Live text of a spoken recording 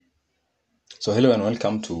So, hello and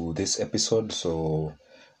welcome to this episode. So,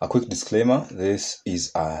 a quick disclaimer, this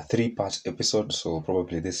is a three-part episode. So,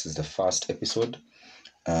 probably this is the first episode.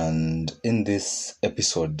 And in this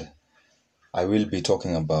episode, I will be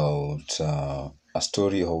talking about a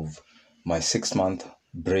story of my 6-month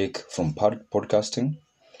break from podcasting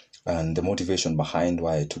and the motivation behind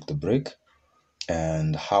why I took the break,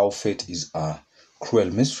 and how fate is a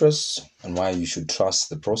cruel mistress and why you should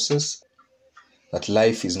trust the process, that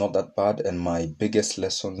life is not that bad, and my biggest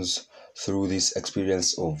lessons through this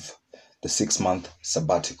experience of the 6-month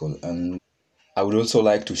sabbatical. And I would also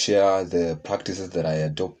like to share the practices that I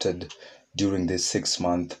adopted during this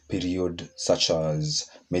 6-month period, such as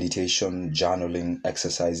meditation, journaling,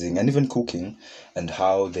 exercising, and even cooking, and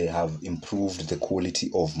how they have improved the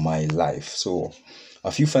quality of my life. So,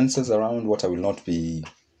 a few fences around what I will not be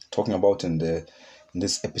talking about in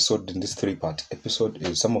this episode, in this three-part episode,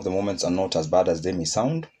 is some of the moments are not as bad as they may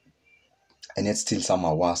sound, and yet still some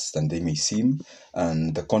are worse than they may seem.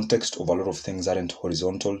 And the context of a lot of things aren't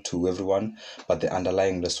horizontal to everyone, but the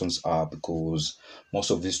underlying lessons are, because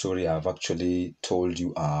most of this story I've actually told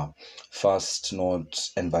you are first not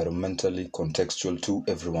environmentally contextual to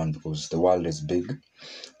everyone, because the world is big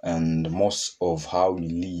and most of how we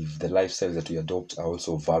live, the lifestyles that we adopt, are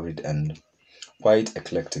also varied and quite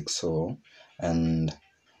eclectic. So, and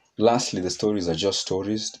lastly, the stories are just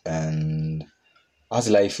stories, and as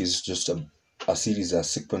life is just a series, a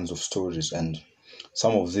sequence of stories, and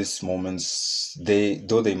some of these moments,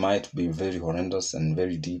 though they might be very horrendous and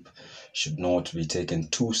very deep, should not be taken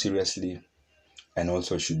too seriously, and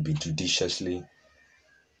also should be judiciously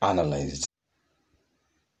analyzed.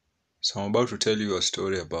 So I'm about to tell you a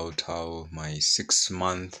story about how my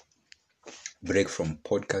 6-month break from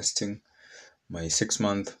podcasting, my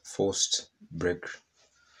 6-month forced break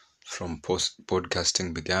from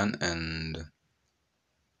podcasting began, and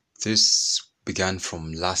this began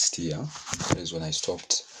from last year. That is when I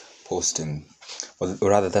stopped posting, or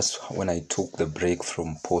rather, that's when I took the break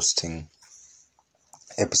from posting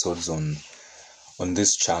episodes on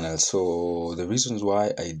this channel. So the reasons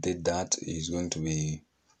why I did that is going to be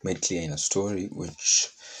made clear in a story which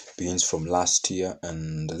begins from last year,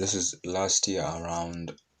 and this is last year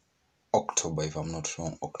around October, if I'm not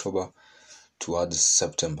wrong, October towards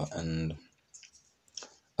September. And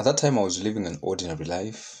at that time, I was living an ordinary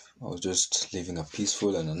life. I was just living a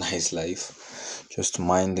peaceful and a nice life, just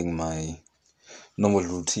minding my normal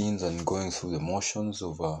routines and going through the motions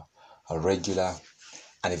of a regular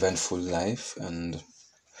and eventful life. And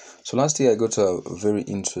so last year, I got a very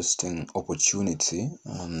interesting opportunity,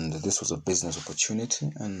 and this was a business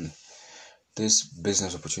opportunity. And this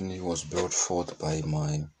business opportunity was brought forth by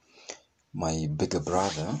my bigger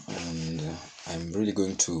brother, and I'm really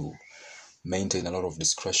going to maintain a lot of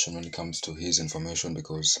discretion when it comes to his information,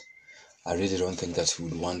 because I really don't think that he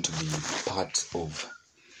would want to be part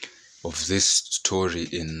of this story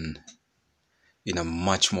in a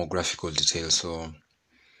much more graphical detail. So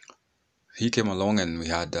he came along and we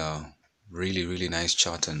had a really nice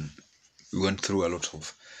chat, and we went through a lot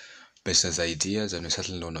of business ideas and we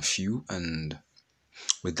settled on a few, and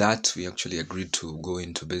with that we actually agreed to go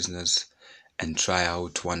into business and try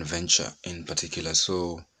out one venture in particular.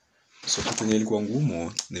 So kitu yenye ilikuwa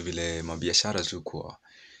ngumu ni vile mabiashara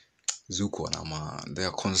zuko na there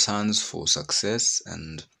are concerns for success,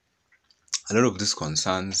 and a lot of these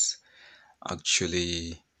concerns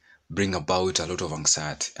actually bring about a lot of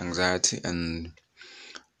anxiety, and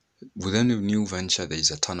within a new venture there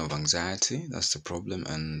is a ton of anxiety. That's the problem.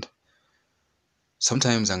 And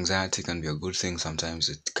sometimes anxiety can be a good thing, sometimes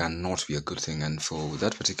it cannot be a good thing. And for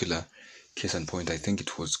that particular case and point, I think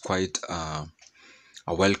it was quite a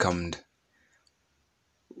welcomed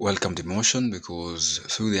emotion, because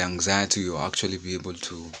through the anxiety you'll actually be able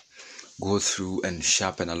to go through and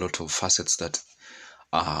sharpen a lot of facets that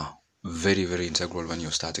are very integral when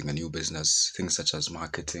you're starting a new business. Things such as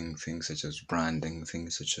marketing, things such as branding,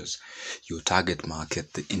 things such as your target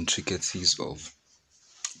market, the intricacies of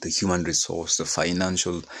the human resource, the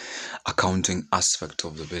financial accounting aspect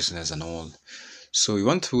of the business and all. So we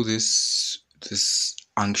went through this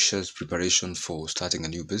anxious preparation for starting a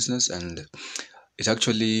new business, and it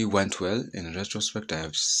actually went well. In retrospect,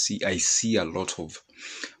 I see a lot of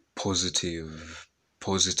positive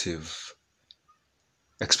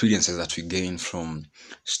experiences that we gain from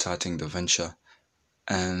starting the venture.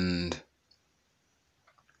 And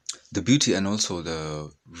the beauty and also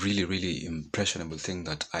the really impressionable thing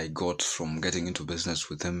that I got from getting into business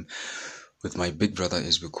with him, with my big brother,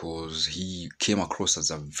 is because he came across as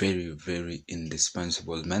a very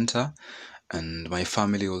indispensable mentor. And my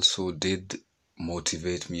family also did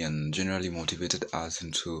motivate me and generally motivated us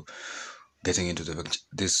into getting into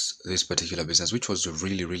this particular business, which was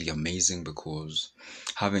really really amazing, because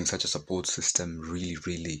having such a support system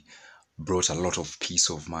really brought a lot of peace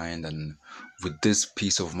of mind. And with this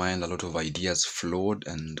peace of mind, a lot of ideas flowed,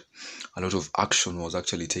 and a lot of action was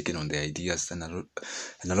actually taken on the ideas, and a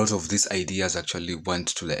lot of these ideas actually went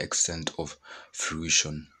to the extent of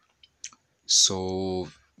fruition. So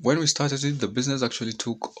when we started it, the business actually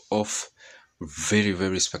took off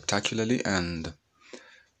very spectacularly, and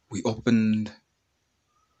we opened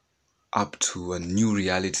up to a new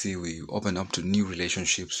reality. We opened up to new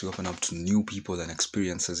relationships. We opened up to new people and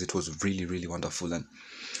experiences. It was really wonderful. And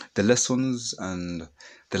the lessons and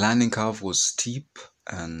the learning curve was steep.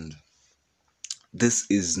 And this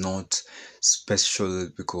is not special,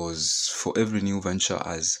 because for every new venture,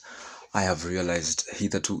 as I have realized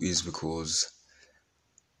hitherto, is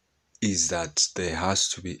that there has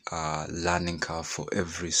to be a learning curve for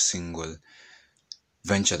every single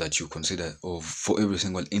venture that you consider, or for every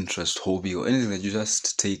single interest, hobby, or anything that you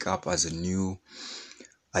just take up as a new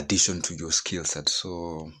addition to your skill set.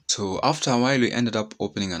 So after a while, we ended up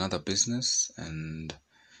opening another business, and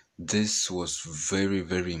this was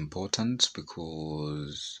very important,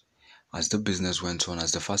 because as the business went on,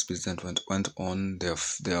 as the first business went on, there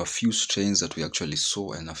are a few strains that we actually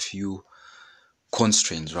saw, and a few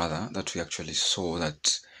constraints rather that we actually saw,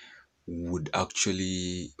 that would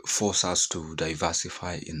actually force us to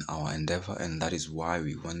diversify in our endeavor. And that is why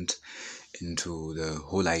we went into the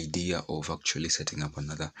whole idea of actually setting up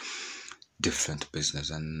another different business.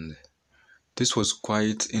 And this was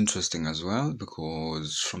quite interesting as well,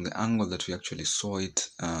 because from the angle that we actually saw it,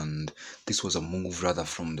 and this was a move rather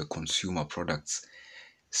from the consumer products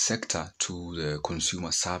sector to the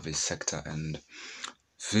consumer service sector. And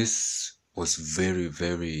this was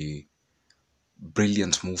very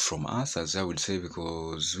brilliant move from us, as I would say,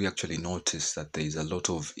 because we actually noticed that there is a lot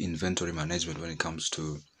of inventory management when it comes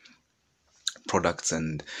to products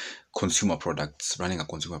and consumer products, running a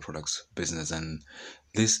consumer products business. And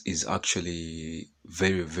this is actually a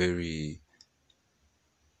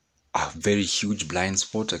very huge blind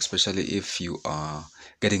spot, especially if you are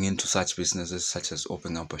getting into such businesses such as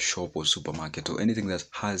opening up a shop or supermarket or anything that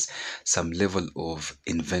has some level of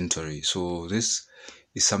inventory. So this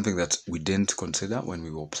is something that we didn't consider when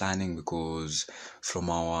we were planning, because from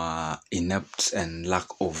our ineptness and lack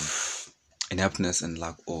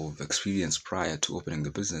of experience prior to opening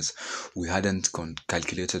the business, we hadn't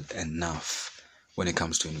calculated enough when it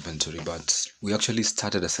comes to inventory. But we actually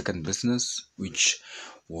started a second business, which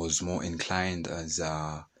was more inclined as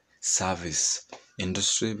a service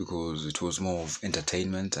industry, because it was more of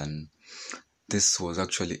entertainment. And this was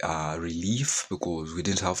actually a relief, because we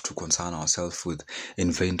didn't have to concern ourselves with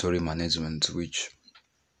inventory management, which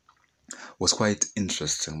was quite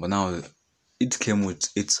interesting. But now it came with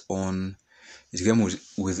its own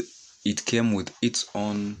it came with its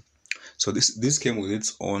own so this came with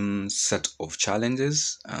its own set of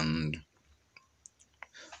challenges, and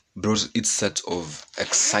brought its own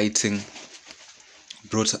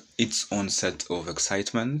set of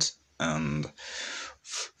excitement, and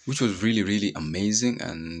which was really amazing.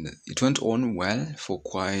 And it went on well for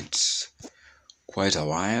quite a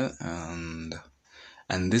while. And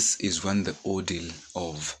this is when the ordeal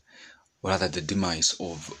of, or rather the demise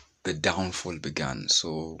of, the downfall began.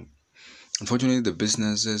 So unfortunately, the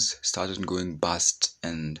businesses started going bust,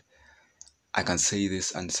 and I can say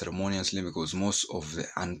this unceremoniously, because most of the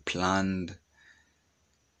unplanned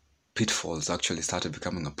pitfalls actually started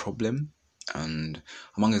becoming a problem. And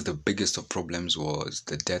among the biggest of problems was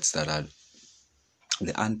the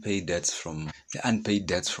unpaid debts from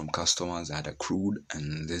customers that had accrued.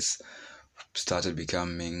 And this started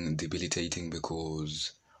becoming debilitating,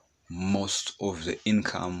 because most of the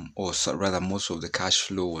income, or rather most of the cash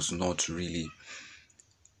flow, was not really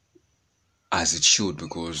as it should,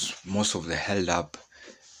 because most of the held up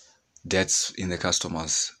debts in the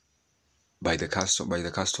customers by the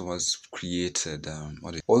customers created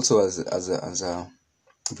also as a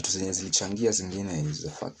vitu zenye zilichangia zingine is the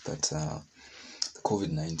fact that the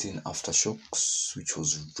COVID-19 aftershocks, which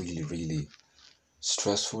was really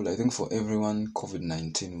stressful. I think for everyone,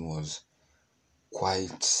 COVID-19 was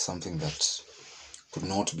quite something that could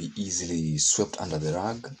not be easily swept under the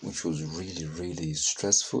rug, which was really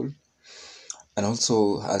stressful. And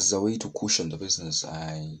also, as a way to cushion the business,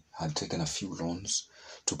 I had taken a few loans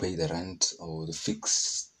to pay the rent, or the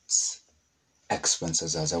fixed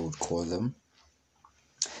expenses, as I would call them.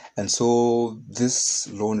 And so this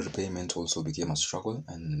loan repayment also became a struggle,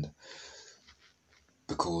 and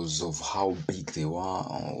because of how big they were,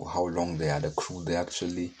 or how long they had accrued, they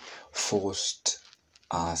actually forced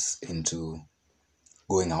us into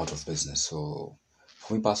going out of business. So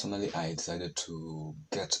for me personally, I decided to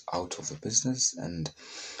get out of the business, and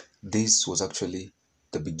this was actually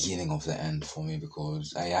the beginning of the end for me,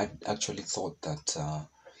 because I had actually thought that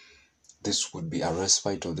this would be a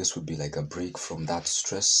respite, or this would be like a break from that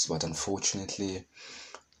stress, but unfortunately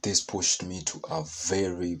this pushed me to a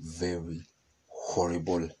very, very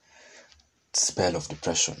horrible spell of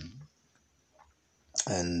depression.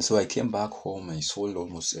 And so I came back home. I sold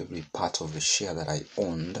almost every part of the share that I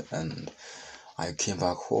owned, and I came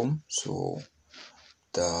back home. So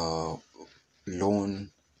the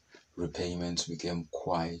loan repayments became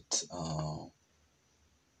quite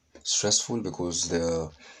stressful, because the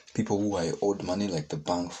people who I owed money, like the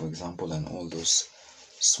bank, for example, and all those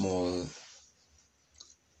small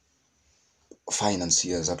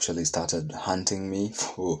financiers, actually started hunting me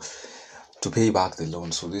to pay back the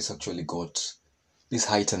loan. So this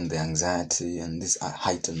heightened the anxiety, and this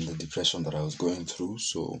heightened the depression that I was going through.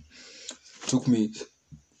 So it took me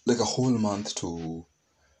like a whole month to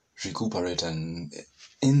recuperate, and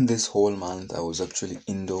in this whole month I was actually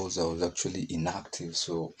indoors. I was actually inactive,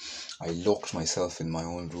 so I locked myself in my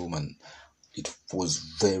own room, and it was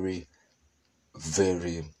very,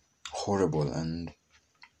 very horrible. And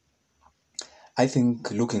I think,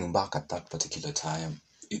 looking back at that particular time,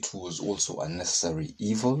 it was also a necessary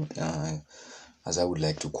evil, as I would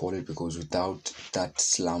like to call it, because without that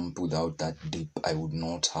slump, without that dip, I would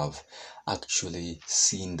not have actually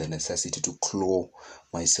seen the necessity to claw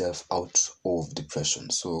myself out of depression.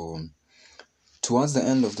 So towards the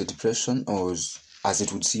end of the depression, or as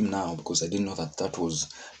it would seem now, because I didn't know that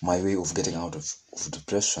was my way of getting out of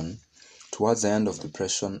depression, towards the end of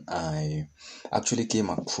depression, I actually came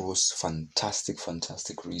across fantastic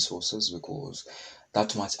resources, because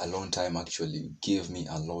that much alone time actually gave me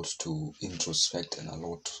a lot to introspect and a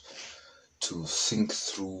lot to think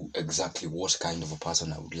through exactly what kind of a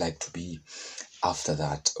person I would like to be after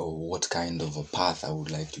that, or what kind of a path I would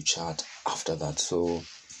like to chart after that. So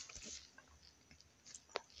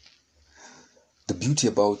the beauty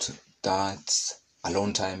about that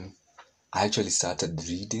alone time, I actually started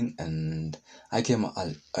reading, and I came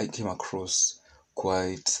across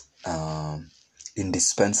quite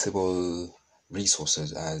indispensable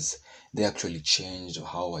resources, as they actually changed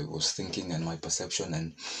how I was thinking and my perception.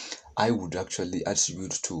 And I would actually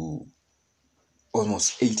attribute to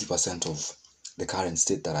almost 80% of the current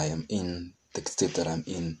state that I am in, the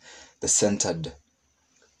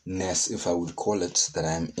centeredness, if I would call it, that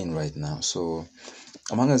I am in right now. So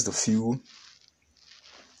among us, the few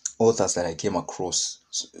authors that I came across,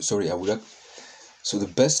 so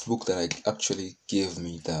the best book that actually gave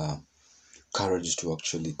me the courage to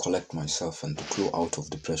actually collect myself and to claw out of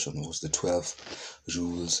depression was The 12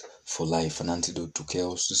 Rules for Life, An Antidote to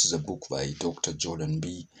Chaos. This is a book by Dr. Jordan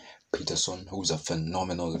B. Peterson, who's a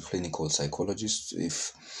phenomenal clinical psychologist.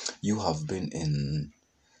 If you have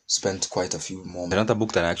spent quite a few moments. Another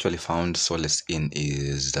book that I actually found solace in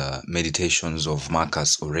is the Meditations of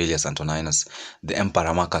Marcus Aurelius Antoninus, the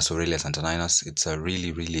Emperor Marcus Aurelius Antoninus. It's a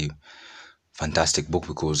really, really fantastic book,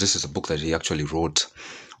 because this is a book that he actually wrote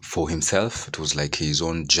for himself. It was like his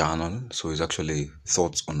own journal. So he's actually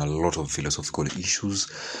thoughts on a lot of philosophical issues,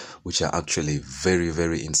 which are actually very,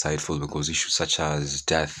 very insightful, because issues such as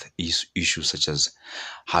death, issues such as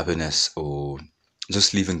happiness, or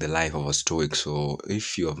just living the life of a Stoic. So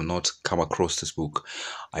if you have not come across this book,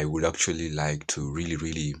 I would actually like to really,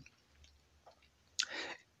 really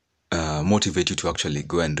motivate you to actually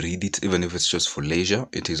go and read it, even if it's just for leisure.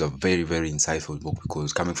 It is a very, very insightful book,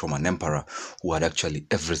 because coming from an emperor who had actually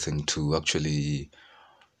everything to actually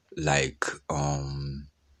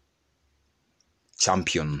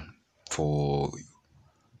champion for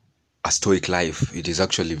a Stoic life, it is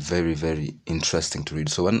actually very, very interesting to read.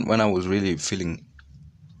 So when I was really feeling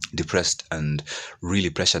depressed and really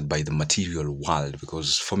pressured by the material world,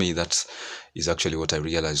 because for me that is actually what I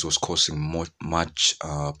realized was causing much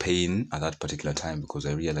pain at that particular time, because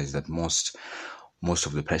I realized that most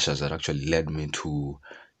of the pressures that actually led me to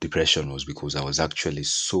depression was because I was actually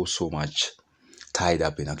so much tied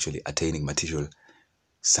up in actually attaining material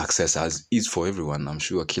success, as is for everyone. I'm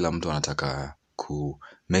sure kila mtu anataka ku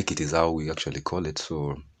make it, is how we actually call it.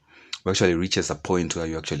 So actually reaches a point where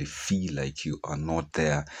you actually feel like you are not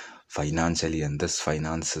there financially, and this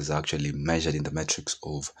finances are actually measured in the metrics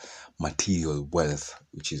of material wealth,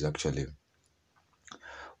 which is actually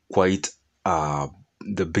quite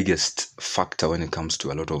the biggest factor when it comes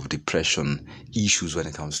to a lot of depression issues when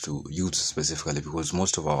it comes to youth specifically, because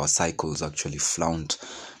most of our cycles actually flaunt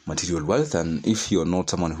material wealth. And if you're not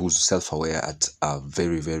someone who's self-aware at a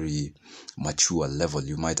very, very mature level,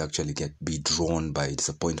 you might actually be drawn by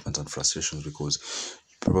disappointment and frustrations, because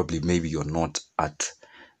probably maybe you're not at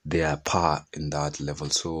their par in that level.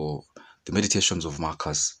 So the Meditations of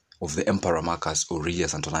the Emperor Marcus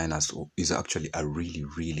Aurelius Antoninus is actually a really,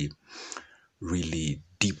 really, really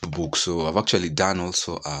deep book. So I've actually done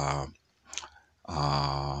also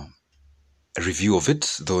a review of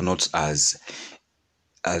it, though not as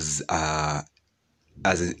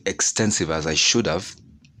extensive as I should have,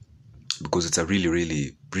 because it's a really,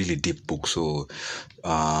 really, really deep book. So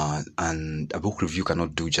and a book review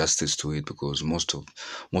cannot do justice to it, because most of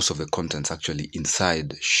the contents actually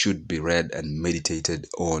inside should be read and meditated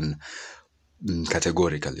on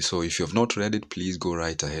categorically. So if you have not read it, please go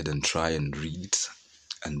right ahead and try and read it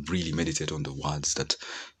and really meditate on the words that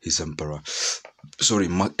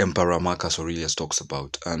Emperor Marcus Aurelius talks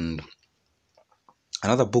about. And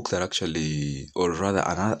another book that actually, or rather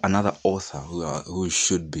another author who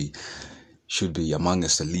should be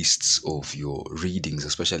amongst the lists of your readings,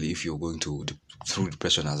 especially if you're going through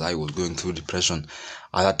depression, as I was going through depression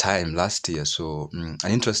at that time last year. So an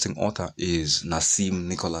interesting author is Nassim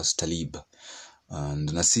Nicholas Taleb. And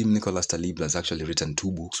Nassim Nicholas Taleb has actually written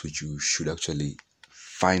 2 books which you should actually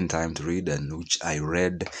find time to read, and which I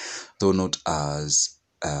read, though not as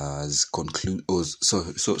though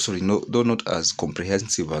not as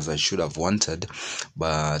comprehensive as I should have wanted,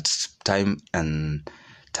 but time and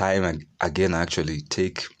again, I actually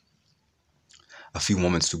take a few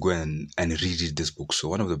moments to go and reread this book. So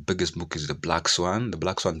one of the biggest books is The Black Swan. The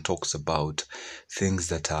Black Swan talks about things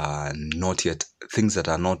that are not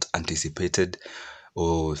anticipated,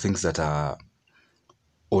 or things that are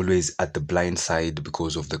always at the blind side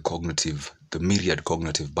because of the myriad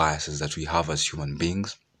cognitive biases that we have as human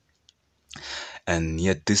beings. And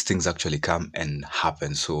yet these things actually come and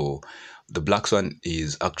happen. So The Black Swan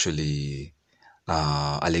is actually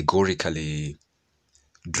allegorically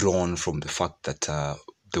drawn from the fact that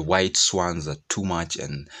the white swans are too much,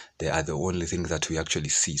 and they are the only things that we actually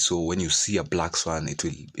see. So when you see a black swan,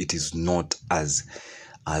 it is not as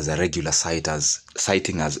a regular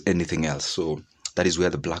sighting as anything else. So that is where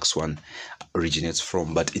the black swan originates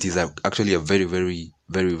from. But it is actually a very, very,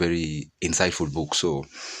 very, very insightful book. So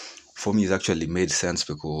for me, it actually made sense,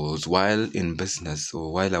 because while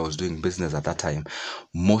I was doing business at that time,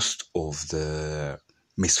 most of the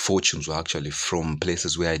misfortunes were actually from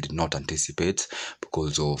places where I did not anticipate,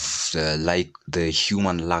 because of the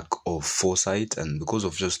human lack of foresight, and because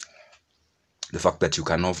of just the fact that you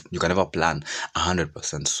can never plan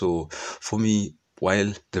 100%. So for me,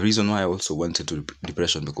 while the reason why I also went into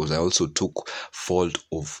depression, because I also took fault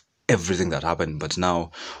of everything that happened. But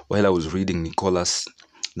now, while I was reading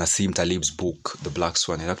Nassim Taleb's book, The Black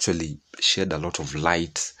Swan, it actually shed a lot of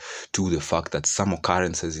light to the fact that some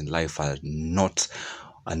occurrences in life cannot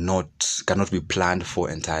be planned for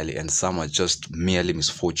entirely, and some are just merely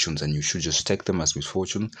misfortunes, and you should just take them as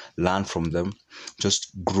misfortune, learn from them,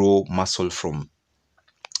 just grow muscle from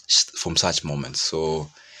such moments. So,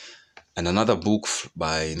 and another book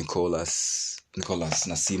by Nicholas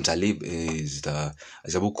Nassim Taleb is a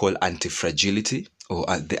book called Anti-Fragility, or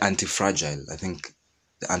The Anti-Fragile. I think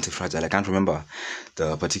The Anti-Fragile. I can't remember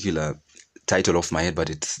the particular title off my head, but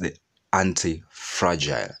it's The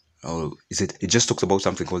Anti-Fragile. Or is it? It just talks about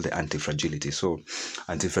something called the anti-fragility. So,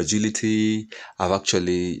 anti-fragility, I've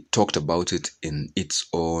actually talked about it in its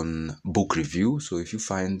own book review. So, if you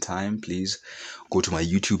find time, please go to my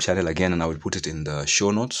YouTube channel again, and I will put it in the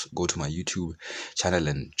show notes. Go to my YouTube channel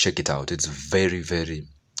and check it out. It's very, very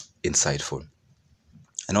insightful.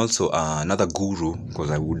 And also another guru,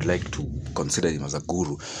 because I would like to consider him as a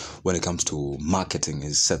guru when it comes to marketing,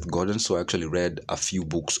 is Seth Godin. So I actually read a few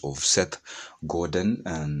books of Seth Godin,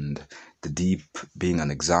 and The Deep being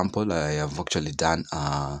an example. I have actually done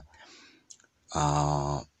a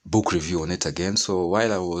book review on it again. So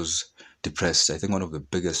while I was depressed, I think one of the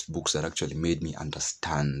biggest books that actually made me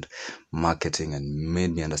understand marketing and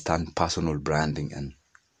made me understand personal branding and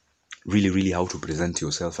really, really how to present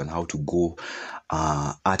yourself and how to go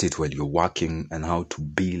at it while you're working, and how to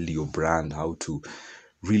build your brand, how to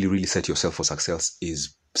really, really set yourself for success,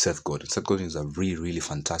 is Seth Godin. Seth Godin is a really, really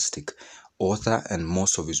fantastic author, and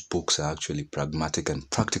most of his books are actually pragmatic and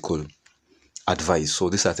practical advice. So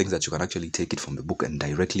these are things that you can actually take it from the book and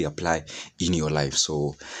directly apply in your life.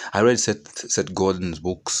 So I read Seth Godin's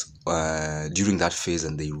books during that phase,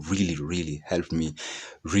 and they really, really helped me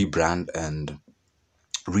rebrand and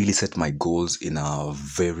really set my goals in a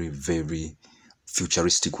very, very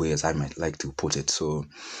futuristic way, as I might like to put it. So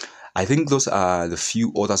I think those are the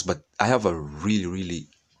few authors, but I have a really, really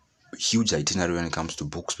huge itinerary when it comes to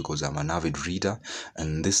books, because I'm an avid reader,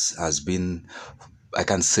 and this has been, I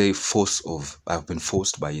can say, I've been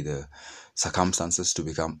forced by the circumstances to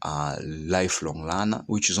become a lifelong learner,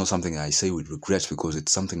 which is not something I say with regret, because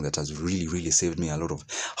it's something that has really, really saved me a lot of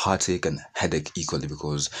heartache and headache equally,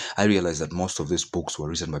 because I realized that most of these books were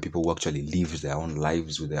written by people who actually lived their own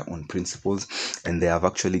lives with their own principles, and they have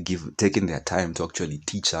actually taken their time to actually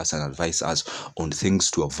teach us and advise us on things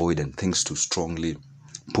to avoid and things to strongly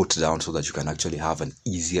put down, so that you can actually have an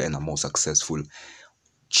easier and a more successful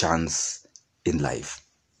chance in life.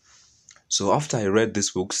 So after I read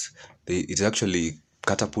these books, it actually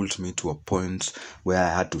catapulted me to a point where I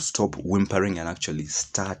had to stop whimpering and actually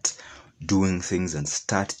start doing things and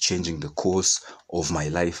start changing the course of my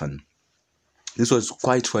life. And this was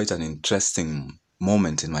quite an interesting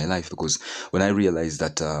moment in my life, because when I realized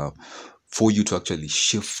that for you to actually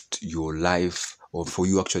shift your life, or for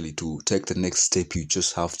you actually to take the next step, you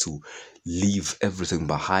just have to leave everything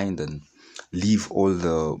behind and leave all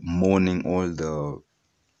the mourning,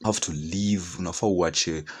 have to leave, unafaa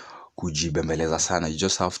uache kujibembeleza sana. You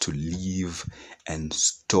just have to leave and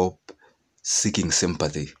stop seeking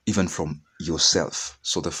sympathy, even from yourself.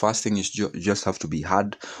 So the first thing is you just have to be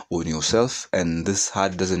hard on yourself, and this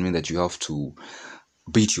hard doesn't mean that you have to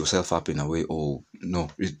beat yourself up in a way, or no,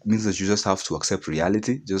 it means that you just have to accept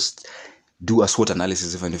reality. Just do a SWOT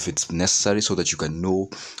analysis, even if it's necessary, so that you can know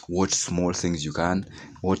what small things you can,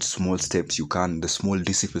 what small steps you can, the small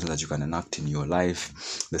disciplines that you can enact in your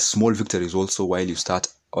life. The small victories also, while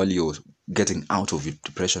you're getting out of your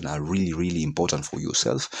depression, are really, really important for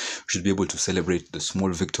yourself. You should be able to celebrate the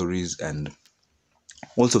small victories, and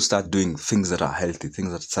also start doing things that are healthy,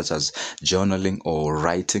 such as journaling or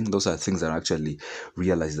writing. Those are things that I actually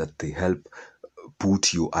realize that they help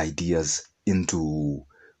put your ideas into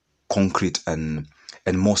concrete and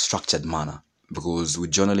more structured manner, because with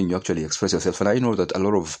journaling you actually express yourself. And I know that a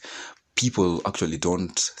lot of people actually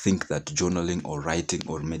don't think that journaling or writing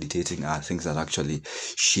or meditating are things that actually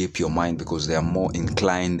shape your mind, because they are more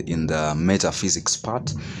inclined in the metaphysics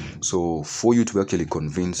part. So for you to actually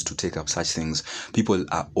convince to take up such things, people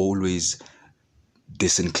are always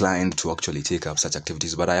disinclined to actually take up such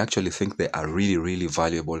activities. But I actually think they are really, really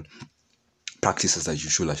valuable practices that you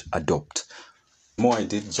should adopt. The more I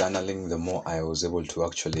did journaling, the more I was able to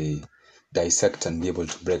actually dissect and be able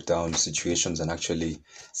to break down situations and actually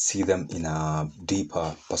see them in a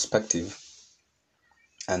deeper perspective.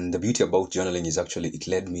 And the beauty about journaling is actually it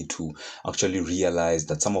led me to actually realize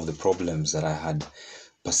that some of the problems that I had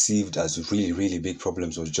perceived as really, really big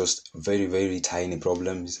problems was just very, very tiny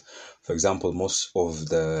problems. For example, most of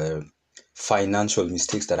the financial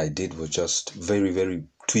mistakes that I did were just very, very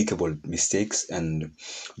tweakable mistakes, and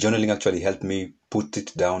journaling actually helped me put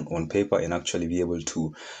it down on paper and actually be able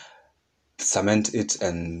to cement it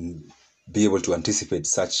and be able to anticipate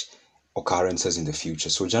such occurrences in the future.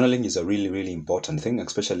 So journaling is a really, really important thing,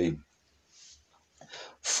 especially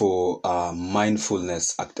for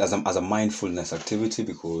mindfulness, as a mindfulness activity,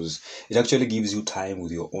 because it actually gives you time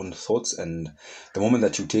with your own thoughts. And the moment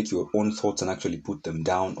that you take your own thoughts and actually put them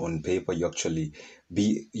down on paper, you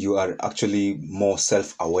are actually more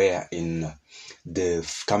self-aware in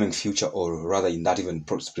the coming future, or rather in that even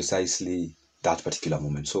precisely that particular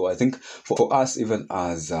moment. So I think for us, even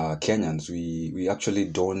as Kenyans, we actually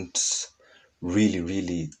don't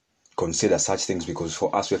really consider such things, because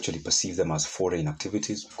for us we actually perceive them as foreign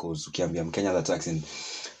activities. Because ukiambia Mkenya that actually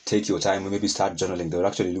take your time, maybe start journaling, they'll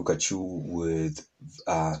actually look at you with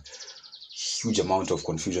a huge amount of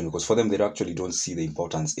confusion, because for them they actually don't see the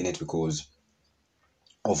importance in it, because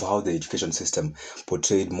of how the education system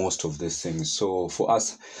portrayed most of these things. So for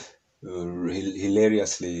us,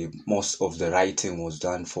 hilariously, most of the writing was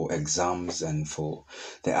done for exams and for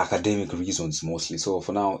the academic reasons mostly. So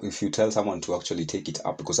for now, if you tell someone to actually take it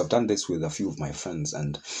up, because I've done this with a few of my friends,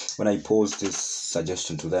 and when I pose this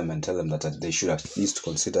suggestion to them and tell them that they should at least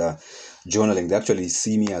consider journaling, they actually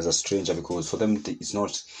see me as a stranger, because for them it's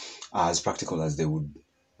not as practical as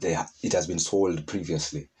it has been sold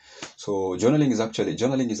previously. So journaling is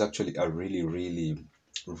actually a really, really,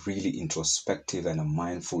 really introspective and a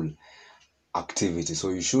mindful activity. So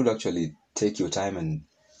you should actually take your time and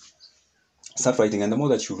start writing. And the more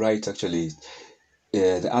that you write, actually,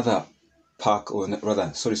 the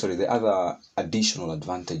other additional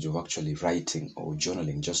advantage of actually writing or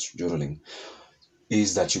just journaling,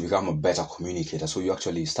 is that you become a better communicator. So you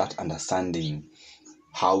actually start understanding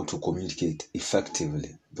how to communicate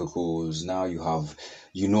effectively, because now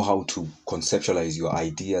you know how to conceptualize your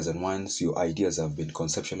ideas, and once your ideas have been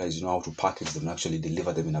conceptualized, you know how to package them and actually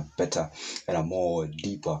deliver them in a better and a more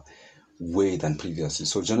deeper way than previously.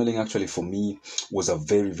 So journaling actually for me was a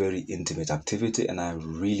very, very intimate activity, and I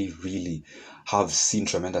really, really have seen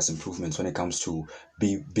tremendous improvements when it comes to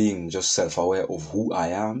being just self-aware of who I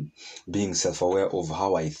am, being self-aware of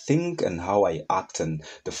how I think and how I act, and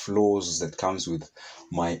the flaws that comes with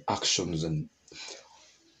my actions, and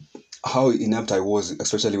how inept I was,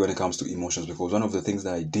 especially when it comes to emotions. Because one of the things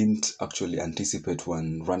that I didn't actually anticipate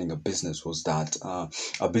when running a business was that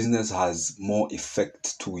a business has more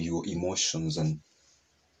effect to your emotions and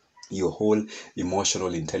your whole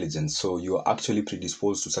emotional intelligence. So you're actually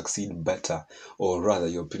predisposed to succeed better, or rather,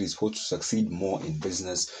 you're predisposed to succeed more in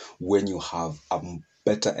business when you have a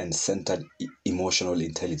better and centered emotional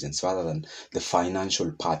intelligence rather than the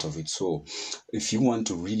financial part of it. So if you want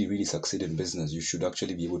to really, really succeed in business, you should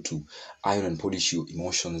actually be able to iron and polish your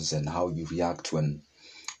emotions and how you react when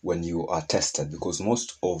you are tested, because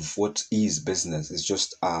most of what is business is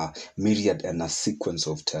just a myriad and a sequence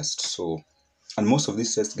of tests. So, and most of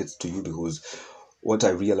this tests gets to you because what I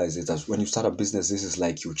realize is that when you start a business, this is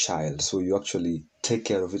like your child. So you actually take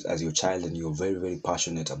care of it as your child, and you're very, very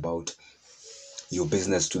passionate about your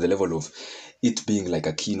business to the level of it being like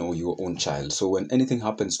a kin or your own child. So when anything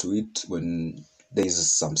happens to it, when there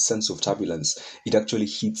is some sense of turbulence, it actually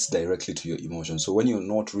hits directly to your emotions. So when you're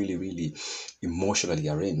not really, really emotionally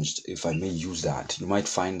arranged, if I may use that, you might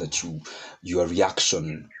find that your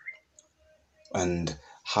reaction and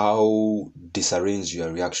how disarranged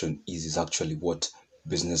your reaction is actually what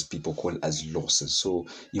business people call as losses. So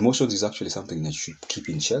emotions is actually something that you should keep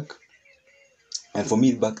in check. And for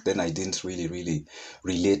me back then, I didn't really, really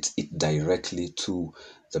relate it directly to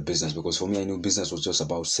the business, because for me, I knew business was just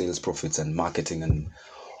about sales, profits, and marketing and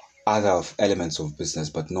other elements of business,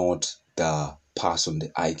 but not the person, the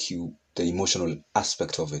IQ, the emotional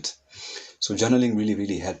aspect of it. So journaling really,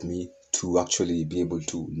 really helped me to actually be able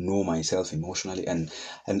to know myself emotionally, and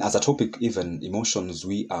as a topic, even emotions,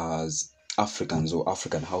 we as Africans or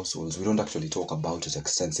African households, we don't actually talk about it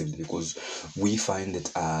extensively because we find it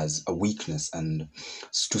as a weakness, and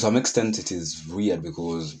to some extent it is weird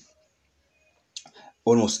because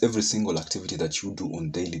almost every single activity that you do on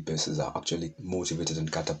daily basis are actually motivated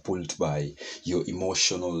and catapulted by your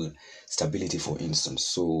emotional stability, for instance.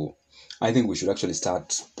 So I think we should actually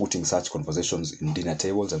start putting such conversations in dinner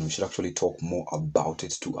tables, and we should actually talk more about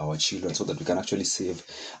it to our children so that we can actually save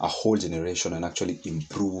a whole generation and actually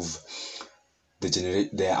improve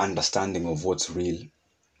their understanding of what's real,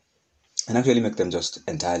 and actually make them just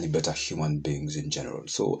entirely better human beings in general.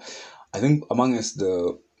 So I think amongst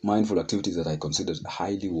the mindful activities that I considered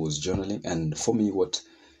highly was journaling. And for me, what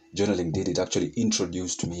journaling did, it actually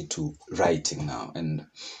introduced me to writing now. And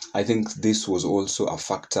I think this was also a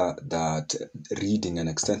factor that reading and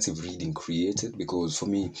extensive reading created, because for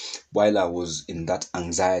me, while I was in that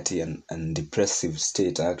anxiety and depressive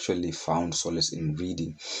state, I actually found solace in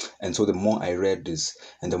reading. And so the more I read this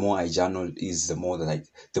and the more I journaled is the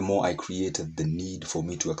more I created the need for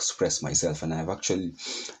me to express myself. And I've actually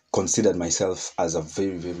considered myself as a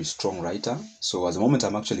very, very strong writer. So at the moment,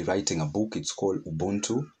 I'm actually writing a book. It's called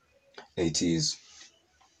Ubuntu. It is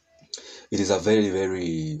a very,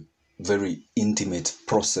 very, very intimate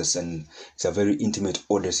process, and it's a very intimate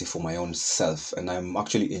odyssey for my own self. And I'm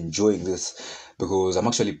actually enjoying this because I'm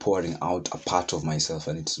actually pouring out a part of myself,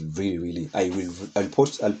 and it's really, really. I'll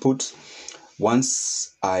put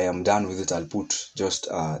once I am done with it, I'll put just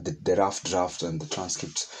the rough draft and the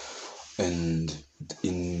transcript and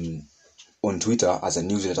in on Twitter as a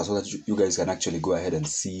newsletter, so that you guys can actually go ahead and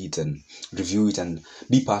see it and review it and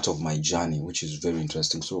be part of my journey, which is very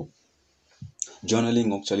interesting. So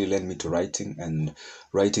journaling actually led me to writing, and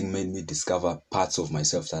writing made me discover parts of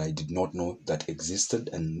myself that I did not know that existed,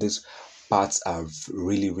 and these parts have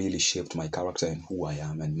really, really shaped my character and who I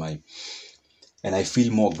am, and I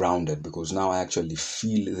feel more grounded because now I actually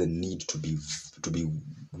feel the need to be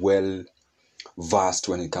well versed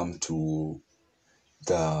when it comes to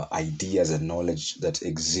the ideas and knowledge that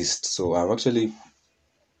exist. So I've actually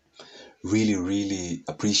really, really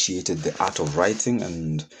appreciated the art of writing,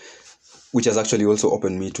 and which has actually also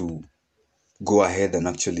opened me to go ahead and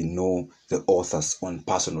actually know the authors on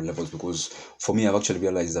personal levels. Because for me, I've actually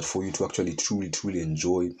realized that for you to actually truly, truly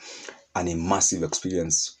enjoy an immersive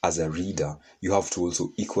experience as a reader, you have to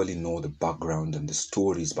also equally know the background and the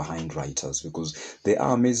stories behind writers, because there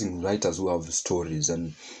are amazing writers who have stories.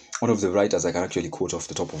 And one of the writers I can actually quote off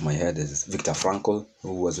the top of my head is Viktor Frankl,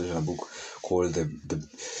 who has written a book called the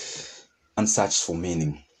Unsearched for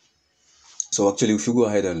Meaning. So actually, if you go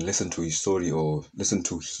ahead and listen to his story or listen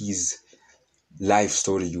to his life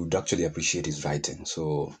story, you'd actually appreciate his writing.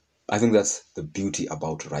 So I think that's the beauty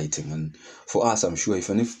about writing. And for us, I'm sure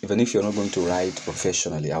even if you're not going to write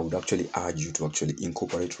professionally, I would actually urge you to actually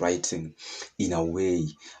incorporate writing in a way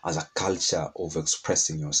as a culture of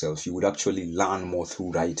expressing yourself. You would actually learn more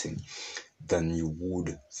through writing than you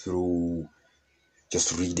would through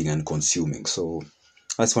just reading and consuming. So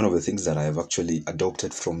that's one of the things that I have actually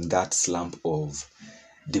adopted from that slump of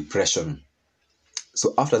depression.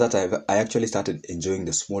 So after that, I actually started enjoying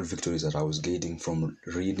the small victories that I was getting from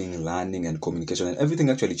reading, learning, and communication, and everything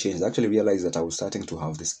actually changed. I actually realized that I was starting to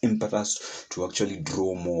have this impetus to actually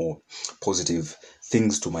draw more positive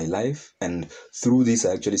things to my life, and through this,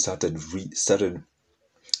 I actually started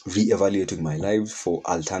re-evaluating my life for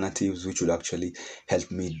alternatives which would actually help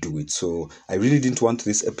me do it. So I really didn't want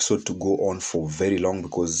this episode to go on for very long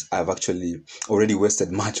because I've actually already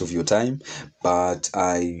wasted much of your time, but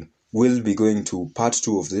I will be going to part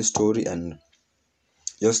 2 of this story. And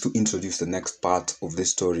just to introduce the next part of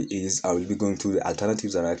this story is I will be going through the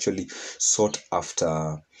alternatives that I actually sought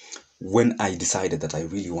after when I decided that I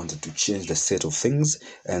really wanted to change the state of things.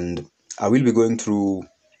 And I will be going through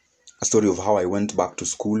a story of how I went back to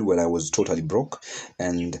school when I was totally broke,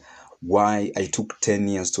 and why I took 10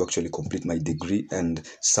 years to actually complete my degree, and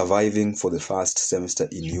surviving for the first semester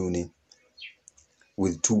in uni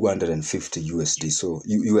with 250 USD, so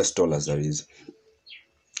US dollars, that is.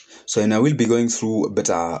 So, and I will be going through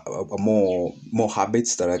more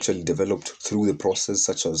habits that I actually developed through the process,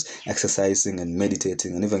 such as exercising and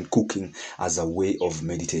meditating, and even cooking as a way of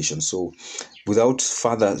meditation. So, without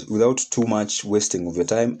too much wasting of your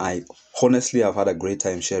time, I honestly have had a great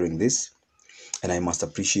time sharing this, and I must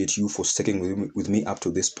appreciate you for sticking with me up to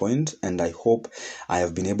this point. And I hope I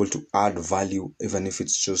have been able to add value, even if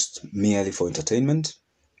it's just merely for entertainment.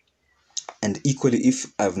 And equally,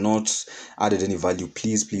 if I've not added any value,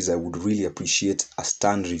 please, I would really appreciate a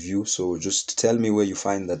stand review. So just tell me where you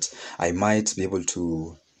find that I might be able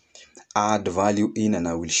to add value in, and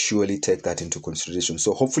I will surely take that into consideration.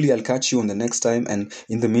 So hopefully I'll catch you on the next time. And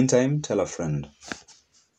in the meantime, tell a friend.